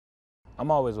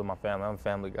I'm always with my family. I'm a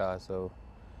family guy, so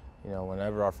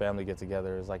whenever our family get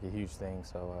together, it's like a huge thing.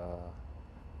 So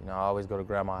I always go to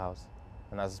grandma's house,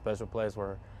 and that's a special place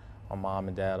where my mom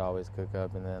and dad always cook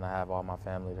up, and then I have all my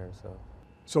family there.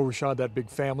 So Rashaad, that big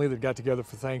family that got together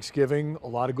for Thanksgiving, a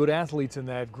lot of good athletes in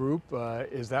that group.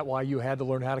 Is that why you had to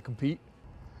learn how to compete?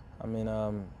 I mean,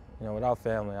 without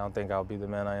family, I don't think I'll be the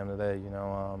man I am today.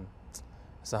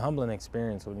 It's a humbling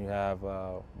experience when you have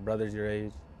brothers your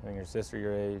age and your sister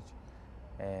your age,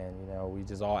 and we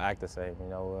just all act the same.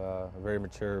 Very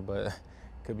mature, but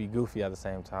could be goofy at the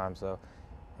same time. So,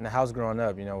 in the house growing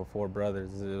up, with 4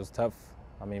 brothers, it was tough.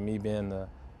 I mean, me being the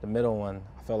middle one,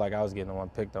 I felt like I was getting the one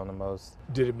picked on the most.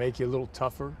 Did it make you a little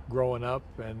tougher growing up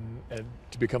and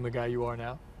to become the guy you are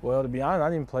now? Well, to be honest, I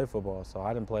didn't even play football, so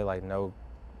I didn't play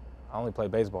I only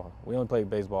played baseball. We only played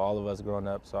baseball, all of us growing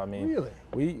up. So I mean,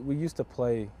 really, we used to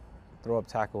play throw up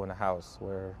tackle in the house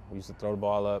where we used to throw the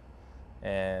ball up,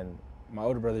 and my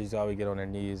older brothers used to always get on their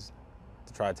knees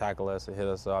to try to tackle us and hit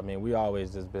us. So I mean, we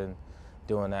always just been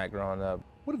doing that growing up.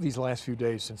 what have these last few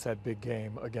days since that big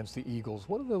game against the Eagles,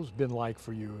 what have those been like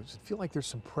for you? Does it feel like there's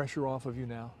some pressure off of you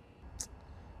now?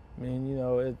 I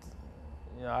mean,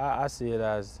 I see it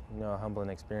as a humbling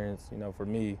experience. For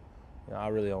me, I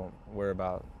really don't worry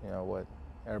about what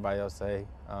everybody else say.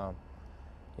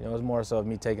 It's more so of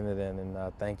me taking it in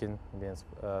and thanking, and being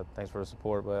thanks for the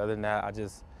support. But other than that,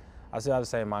 I still have the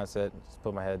same mindset. Just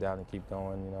put my head down and keep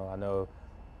going. I know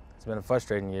it's been a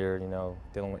frustrating year.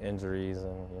 Dealing with injuries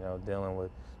and dealing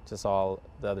with just all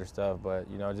the other stuff. But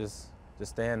just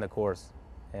staying the course,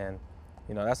 and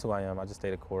that's who I am. I just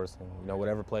stay the course, and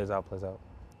whatever plays out, plays out.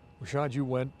 Rashaad, you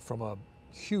went from a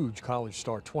huge college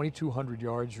start, 2,200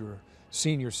 yards your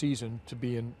senior season, to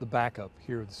being the backup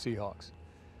here at the Seahawks.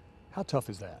 How tough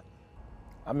is that?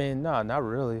 I mean, no, not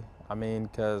really. I mean,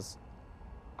 because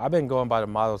I've been going by the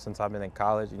model since I've been in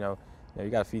college. You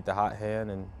got to feed the hot hand,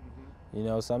 and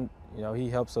he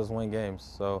helps us win games.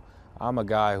 So I'm a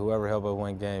guy, whoever helps us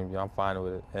win games, I'm fine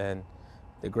with it. And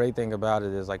the great thing about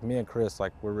it is, like, me and Chris,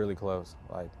 like, we're really close.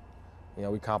 Like,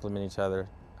 we complement each other.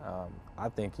 I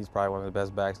think he's probably one of the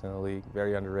best backs in the league,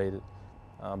 very underrated.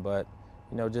 But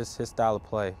just his style of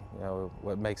play,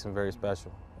 what makes him very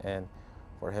special. And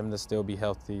for him to still be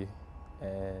healthy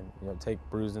and take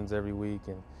bruisings every week,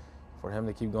 and for him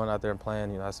to keep going out there and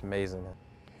playing, that's amazing.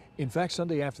 In fact,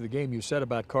 Sunday after the game, you said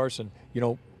about Carson,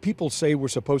 people say we're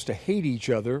supposed to hate each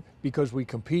other because we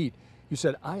compete. You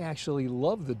said, I actually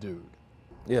love the dude.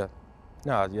 Yeah.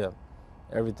 No, yeah.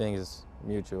 Everything is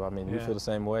mutual. I mean, we feel the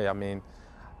same way. I mean,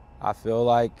 I feel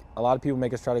like a lot of people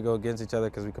make us try to go against each other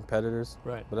because we're competitors.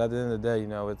 Right. But at the end of the day,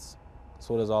 it's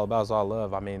what it's all about. It's all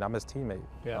love. I mean, I'm his teammate.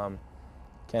 Yeah.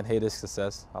 Can't hate his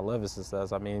success. I love his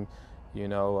success. I mean, being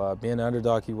the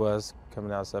underdog he was,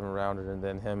 coming out 7-rounder, and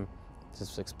then him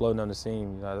just exploding on the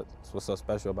scene, that's what's so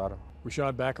special about him.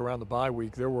 Rashaad, back around the bye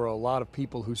week, there were a lot of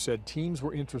people who said teams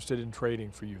were interested in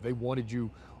trading for you. They wanted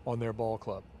you on their ball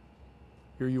club.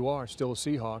 Here you are, still a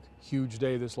Seahawk. Huge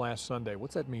day this last Sunday.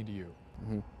 What's that mean to you?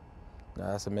 Mm-hmm.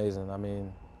 No, that's amazing. I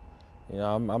mean,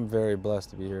 I'm very blessed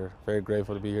to be here. Very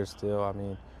grateful to be here still. I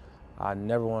mean, I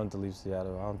never wanted to leave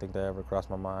Seattle. I don't think that ever crossed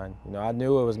my mind. I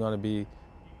knew I was going to be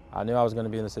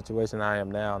in the situation I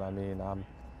am now. And I mean,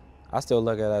 I still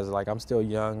look at it as like I'm still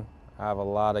young. I have a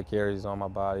lot of carries on my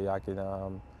body. I can,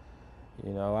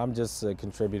 I'm just a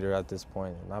contributor at this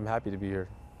point, and I'm happy to be here.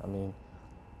 I mean,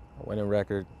 a winning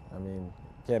record. I mean,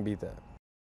 you can't beat that.